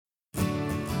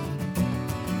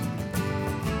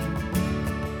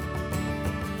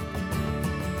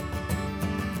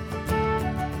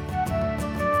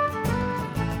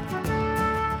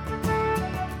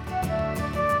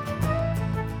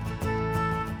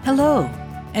Hello,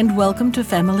 and welcome to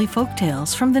Family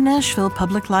Folktales from the Nashville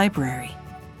Public Library.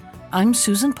 I'm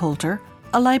Susan Poulter,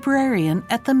 a librarian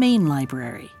at the Main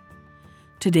Library.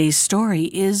 Today's story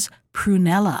is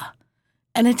Prunella,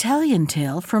 an Italian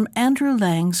tale from Andrew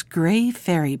Lang's Gray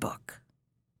Fairy Book.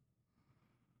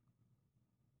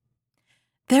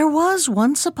 There was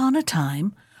once upon a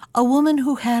time a woman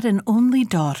who had an only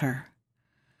daughter.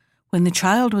 When the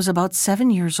child was about 7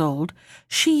 years old,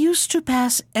 she used to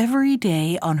pass every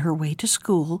day on her way to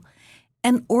school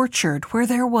an orchard where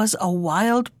there was a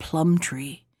wild plum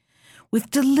tree,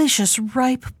 with delicious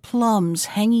ripe plums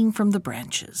hanging from the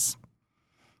branches.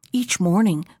 Each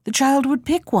morning, the child would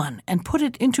pick one and put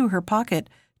it into her pocket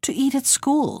to eat at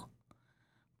school.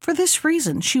 For this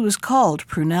reason, she was called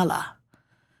Prunella.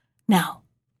 Now,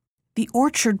 the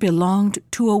orchard belonged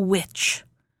to a witch.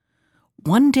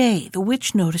 One day, the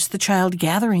witch noticed the child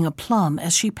gathering a plum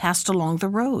as she passed along the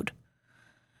road.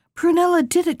 Prunella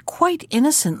did it quite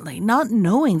innocently, not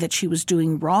knowing that she was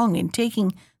doing wrong in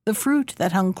taking the fruit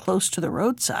that hung close to the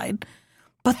roadside.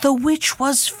 But the witch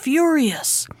was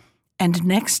furious, and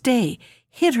next day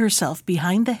hid herself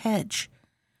behind the hedge.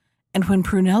 And when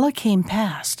Prunella came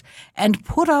past and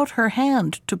put out her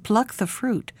hand to pluck the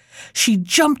fruit, she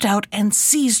jumped out and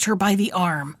seized her by the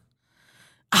arm.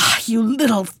 "Ah, you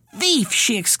little thief!"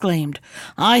 she exclaimed.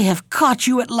 "I have caught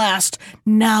you at last.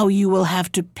 Now you will have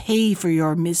to pay for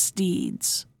your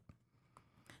misdeeds."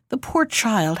 The poor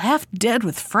child, half dead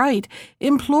with fright,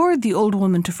 implored the old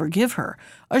woman to forgive her,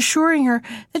 assuring her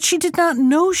that she did not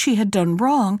know she had done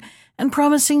wrong and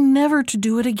promising never to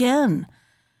do it again.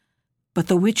 But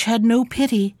the witch had no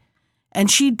pity,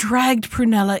 and she dragged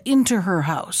Prunella into her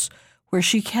house, where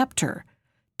she kept her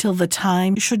till the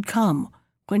time should come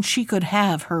when she could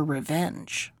have her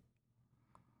revenge.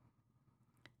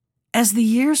 As the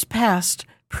years passed,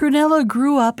 Prunella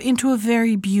grew up into a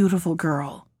very beautiful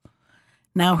girl.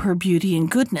 Now her beauty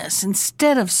and goodness,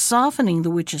 instead of softening the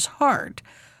witch's heart,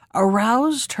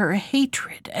 aroused her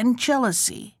hatred and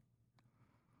jealousy.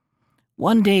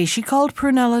 One day she called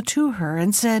Prunella to her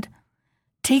and said,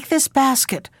 "Take this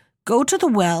basket, go to the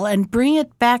well, and bring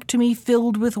it back to me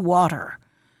filled with water.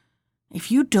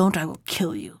 If you don't, I will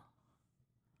kill you."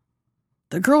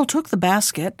 The girl took the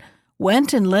basket,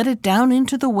 went and let it down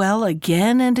into the well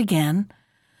again and again,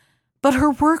 but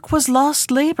her work was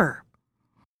lost labor.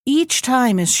 Each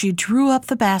time as she drew up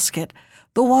the basket,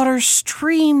 the water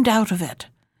streamed out of it.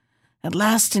 At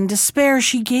last, in despair,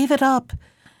 she gave it up,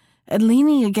 and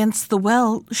leaning against the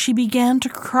well, she began to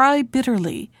cry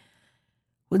bitterly,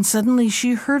 when suddenly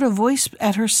she heard a voice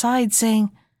at her side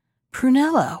saying,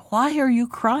 "Prunella, why are you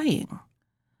crying?"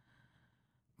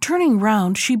 Turning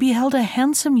round, she beheld a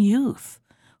handsome youth,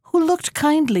 who looked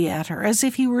kindly at her as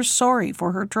if he were sorry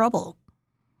for her trouble.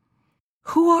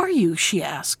 "Who are you?" she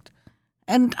asked,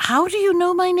 "and how do you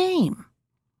know my name?"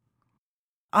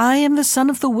 "I am the son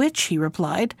of the witch," he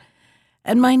replied,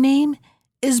 "and my name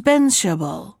is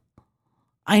Benshabel.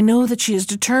 I know that she is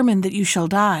determined that you shall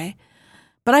die,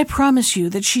 but I promise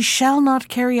you that she shall not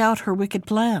carry out her wicked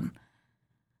plan.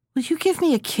 Will you give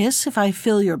me a kiss if I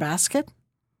fill your basket?"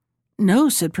 "No,"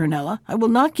 said Prunella, "I will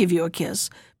not give you a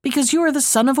kiss, because you are the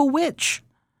son of a witch."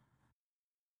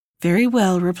 "Very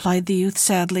well," replied the youth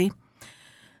sadly.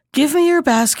 "Give me your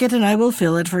basket, and I will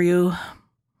fill it for you."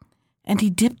 And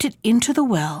he dipped it into the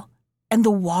well, and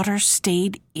the water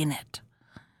stayed in it.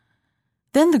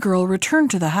 Then the girl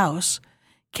returned to the house,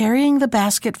 carrying the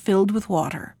basket filled with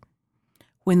water.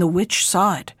 When the witch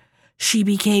saw it, she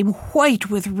became white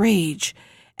with rage,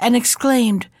 and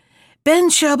exclaimed,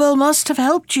 "Benshabel must have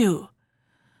helped you."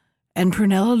 And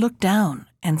Prunella looked down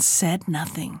and said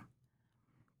nothing.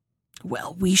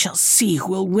 "Well, we shall see who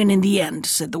will win in the end,"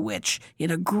 said the witch in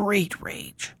a great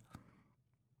rage.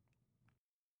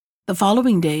 The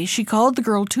following day she called the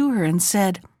girl to her and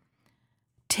said,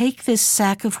 "Take this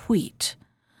sack of wheat.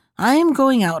 I am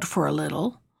going out for a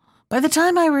little. By the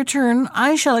time I return,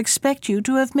 I shall expect you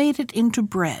to have made it into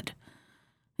bread.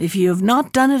 If you have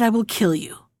not done it, I will kill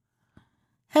you."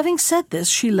 Having said this,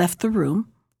 she left the room,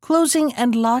 closing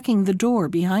and locking the door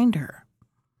behind her.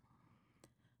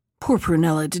 Poor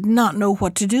Prunella did not know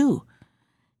what to do.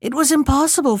 It was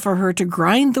impossible for her to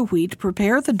grind the wheat,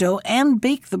 prepare the dough, and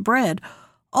bake the bread,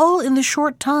 all in the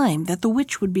short time that the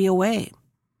witch would be away.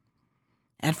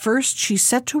 At first she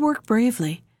set to work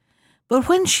bravely, but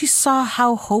when she saw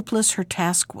how hopeless her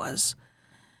task was,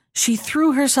 she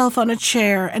threw herself on a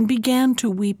chair and began to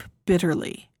weep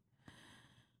bitterly.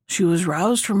 She was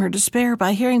roused from her despair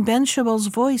by hearing Benshabel's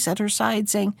voice at her side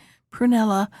saying,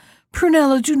 "Prunella,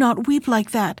 Prunella, do not weep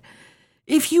like that.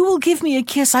 If you will give me a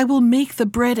kiss, I will make the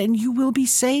bread and you will be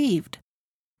saved."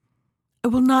 I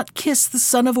will not kiss the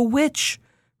son of a witch,"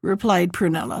 replied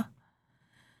Prunella.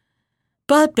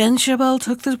 But Ben-Shabel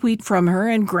took the wheat from her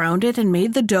and ground it and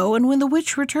made the dough, and when the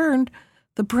witch returned,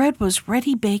 the bread was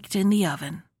ready baked in the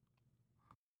oven.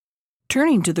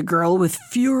 Turning to the girl with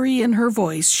fury in her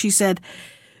voice, she said,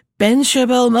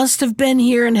 "Ben-Shabel must have been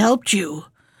here and helped you."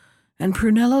 And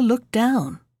Prunella looked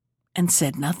down and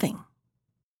said nothing.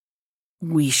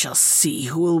 "We shall see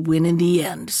who will win in the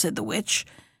end," said the witch,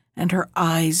 and her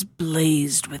eyes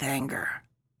blazed with anger.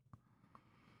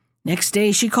 Next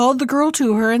day she called the girl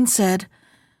to her and said,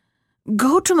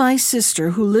 "Go to my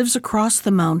sister who lives across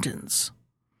the mountains.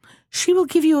 She will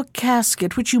give you a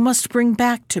casket which you must bring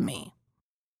back to me."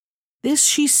 This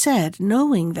she said,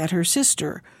 knowing that her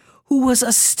sister, who was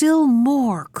a still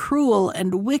more cruel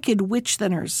and wicked witch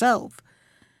than herself,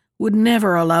 would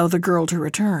never allow the girl to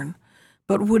return,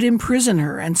 but would imprison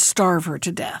her and starve her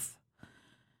to death.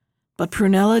 But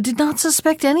Prunella did not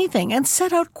suspect anything and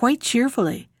set out quite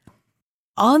cheerfully.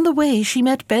 On the way she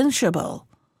met Ben-Shabel.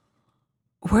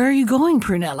 "Where are you going,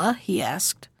 Prunella?" he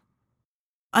asked.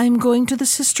 "I am going to the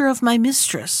sister of my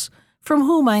mistress, from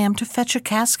whom I am to fetch a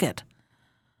casket."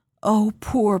 "Oh,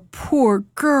 poor, poor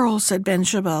girl," said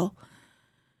Ben-Shabel.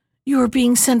 "You are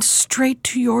being sent straight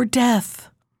to your death.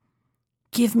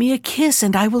 Give me a kiss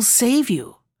and I will save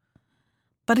you."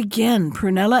 But again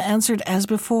Prunella answered as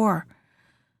before,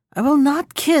 "I will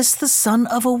not kiss the son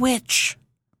of a witch."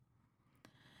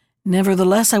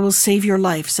 "Nevertheless, I will save your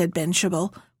life," said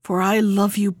Ben-Shabel, "for I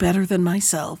love you better than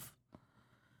myself.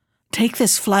 Take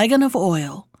this flagon of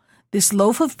oil, this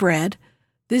loaf of bread,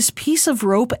 this piece of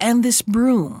rope, and this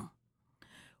broom.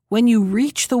 When you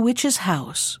reach the witch's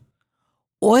house,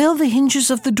 oil the hinges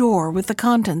of the door with the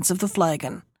contents of the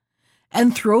flagon,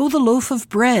 and throw the loaf of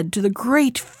bread to the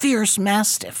great fierce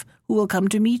mastiff who will come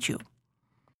to meet you.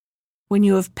 When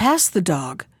you have passed the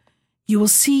dog, you will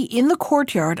see in the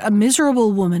courtyard a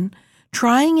miserable woman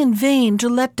trying in vain to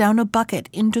let down a bucket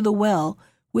into the well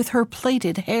with her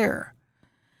plaited hair.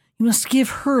 You must give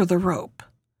her the rope.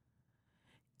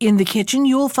 In the kitchen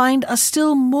you will find a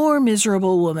still more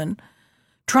miserable woman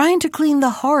trying to clean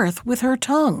the hearth with her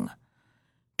tongue.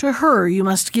 To her you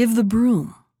must give the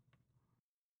broom.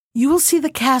 You will see the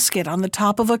casket on the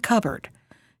top of a cupboard.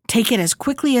 Take it as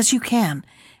quickly as you can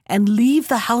and leave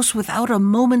the house without a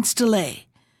moment's delay.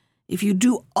 If you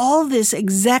do all this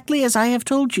exactly as I have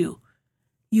told you,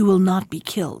 you will not be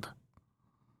killed."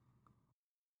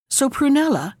 So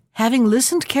Prunella, having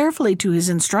listened carefully to his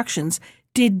instructions,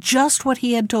 did just what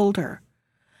he had told her.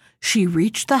 She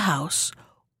reached the house,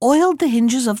 oiled the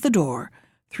hinges of the door,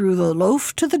 threw the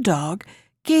loaf to the dog,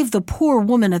 gave the poor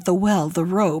woman at the well the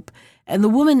rope, and the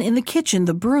woman in the kitchen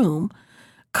the broom,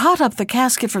 caught up the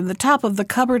casket from the top of the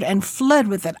cupboard and fled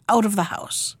with it out of the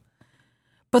house.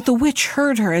 But the witch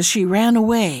heard her as she ran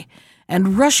away,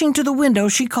 and rushing to the window,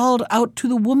 she called out to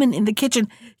the woman in the kitchen,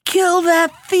 "Kill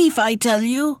that thief, I tell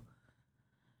you!"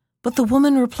 But the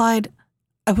woman replied,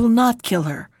 "I will not kill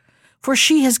her, for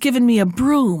she has given me a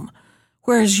broom,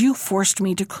 whereas you forced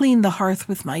me to clean the hearth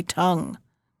with my tongue."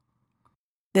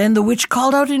 Then the witch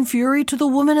called out in fury to the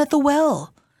woman at the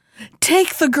well,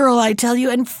 "Take the girl, I tell you,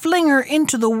 and fling her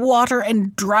into the water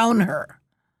and drown her."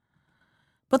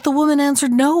 But the woman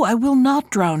answered, "No, I will not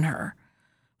drown her,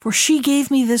 for she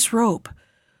gave me this rope,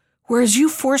 whereas you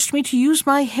forced me to use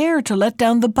my hair to let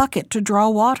down the bucket to draw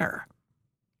water."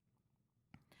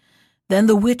 Then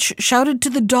the witch shouted to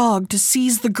the dog to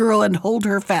seize the girl and hold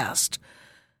her fast.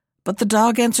 But the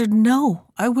dog answered, "No,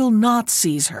 I will not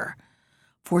seize her,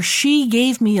 for she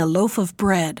gave me a loaf of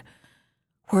bread,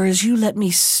 whereas you let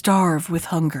me starve with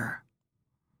hunger."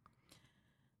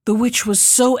 The witch was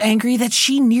so angry that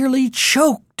she nearly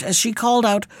choked as she called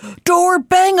out, "Door,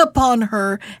 bang upon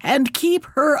her and keep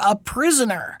her a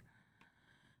prisoner."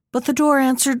 But the door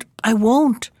answered, "I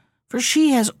won't, for she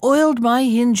has oiled my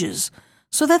hinges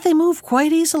so that they move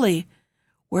quite easily,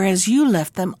 whereas you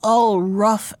left them all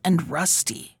rough and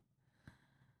rusty."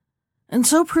 And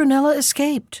so Prunella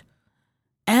escaped,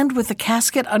 and with the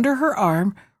casket under her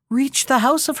arm, reached the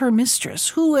house of her mistress,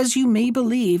 who, as you may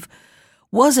believe,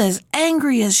 was as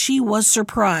angry as she was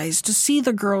surprised to see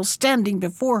the girl standing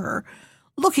before her,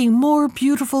 looking more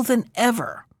beautiful than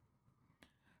ever.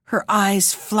 Her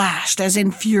eyes flashed as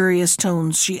in furious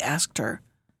tones she asked her,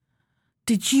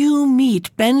 "Did you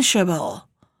meet Ben-Shabel?"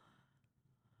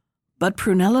 But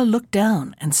Prunella looked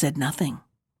down and said nothing.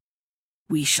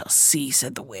 "We shall see,"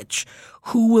 said the witch,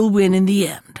 "who will win in the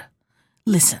end.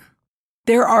 Listen,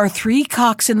 there are 3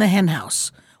 cocks in the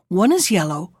henhouse. One is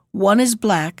yellow, one is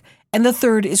black, and the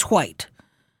third is white.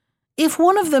 If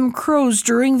one of them crows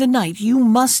during the night, you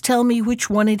must tell me which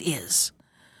one it is.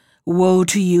 Woe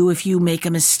to you if you make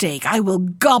a mistake. I will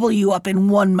gobble you up in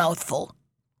one mouthful."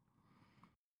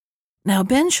 Now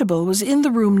Benshable was in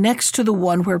the room next to the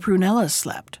one where Prunella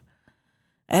slept.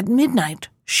 At midnight,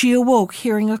 she awoke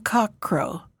hearing a cock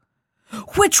crow.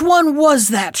 "Which one was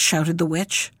that?" shouted the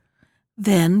witch.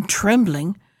 Then,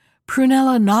 trembling,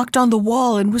 Prunella knocked on the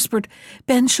wall and whispered,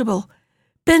 "Benshable,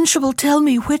 Benshable, tell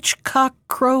me which cock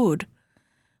crowed."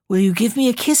 "Will you give me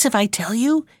a kiss if I tell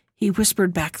you?" he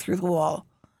whispered back through the wall.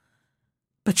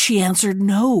 But she answered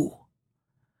no.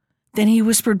 Then he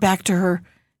whispered back to her,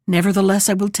 "Nevertheless,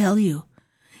 I will tell you.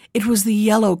 It was the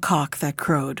yellow cock that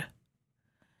crowed."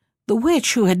 The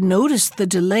witch, who had noticed the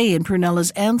delay in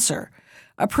Prunella's answer,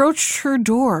 approached her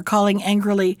door, calling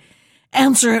angrily,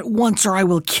 "Answer at once or I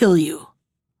will kill you."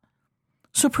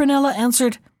 So Prunella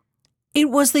answered, "It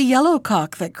was the yellow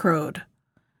cock that crowed."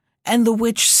 And the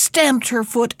witch stamped her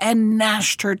foot and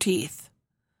gnashed her teeth.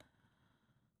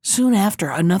 Soon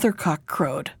after, another cock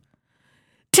crowed.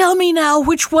 "Tell me now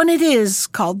which one it is,"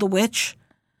 called the witch.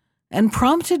 And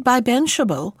prompted by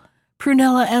Benshable,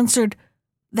 Prunella answered,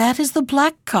 "That is the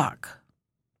black cock."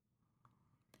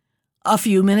 A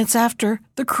few minutes after,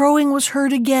 the crowing was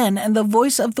heard again, and the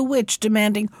voice of the witch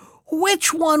demanding,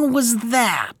 "Which one was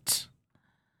that?"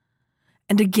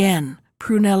 And again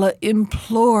Prunella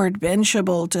implored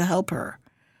Benshable to help her.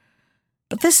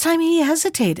 But this time he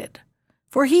hesitated,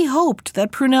 for he hoped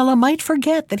that Prunella might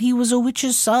forget that he was a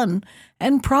witch's son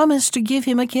and promised to give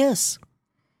him a kiss.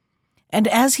 And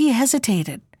as he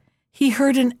hesitated, he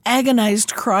heard an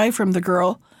agonized cry from the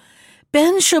girl,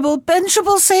 "Benshable,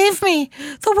 Benshable, save me!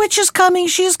 The witch is coming!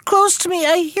 She is close to me!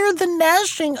 I hear the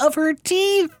gnashing of her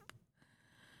teeth!"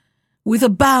 With a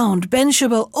bound,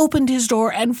 Benshable opened his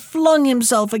door and flung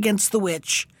himself against the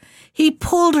witch. He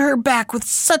pulled her back with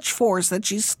such force that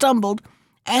she stumbled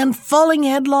and, falling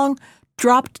headlong,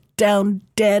 dropped down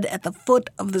dead at the foot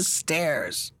of the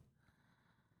stairs.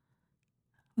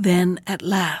 Then, at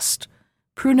last,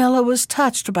 Prunella was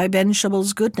touched by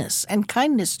Benshable's goodness and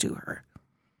kindness to her,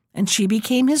 and she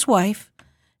became his wife,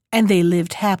 and they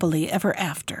lived happily ever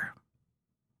after.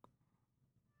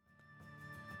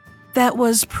 That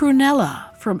was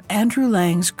Prunella from Andrew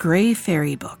Lang's Grey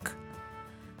Fairy Book.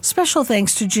 Special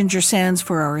thanks to Ginger Sands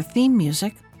for our theme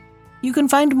music. You can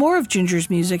find more of Ginger's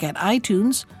music at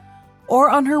iTunes or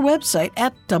on her website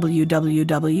at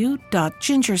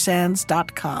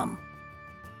www.gingersands.com.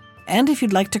 And if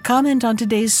you'd like to comment on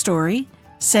today's story,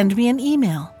 send me an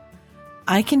email.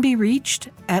 I can be reached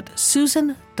at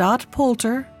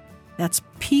susan.poulter, that's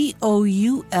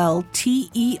Poulter,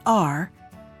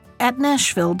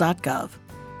 @nashville.gov.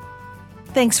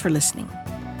 Thanks for listening.